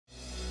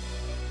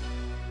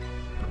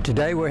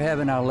Today we're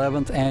having our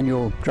 11th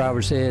annual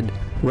Driver's Ed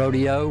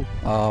Rodeo.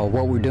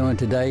 What we're doing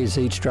today is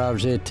each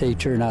Driver's Ed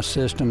teacher in our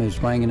system is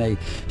bringing a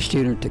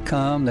student to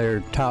come, their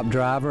top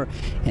driver,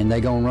 and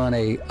they're going to run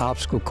a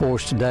obstacle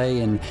course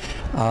today. And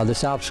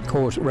this obstacle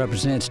course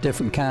represents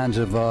different kinds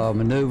of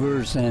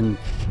maneuvers and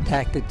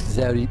tactics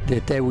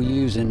that they will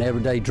use in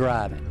everyday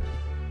driving.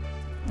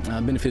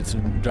 Benefits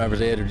of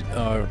Driver's Ed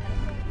are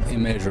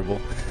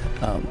immeasurable.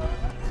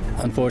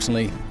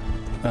 Unfortunately,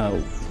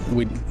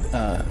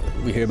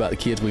 we hear about the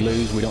kids we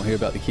lose. We don't hear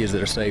about the kids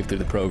that are saved through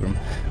the program,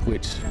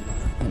 which,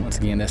 once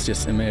again, that's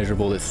just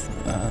immeasurable. It's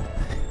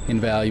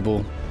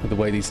invaluable with the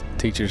way these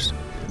teachers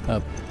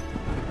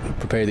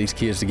prepare these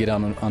kids to get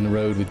on the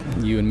road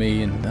with you and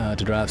me and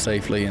to drive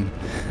safely, and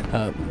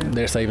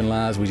they're saving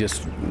lives. We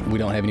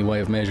don't have any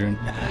way of measuring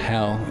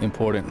how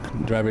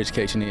important driver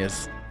education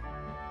is.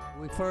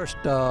 We first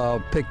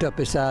picked up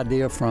this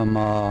idea from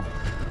a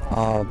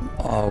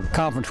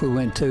conference we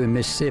went to in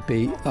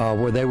Mississippi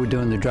where they were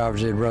doing the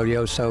Driver's Ed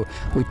Rodeo, so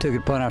we took it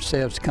upon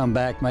ourselves to come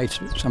back, made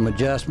some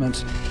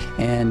adjustments,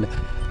 and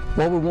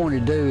what we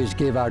wanted to do is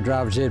give our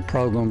Driver's Ed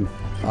program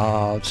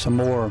some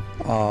more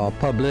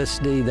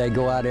publicity. They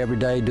go out every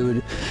day,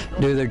 do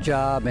their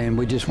job, and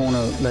we just want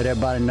to let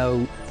everybody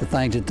know the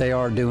things that they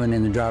are doing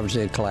in the Driver's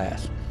Ed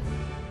class.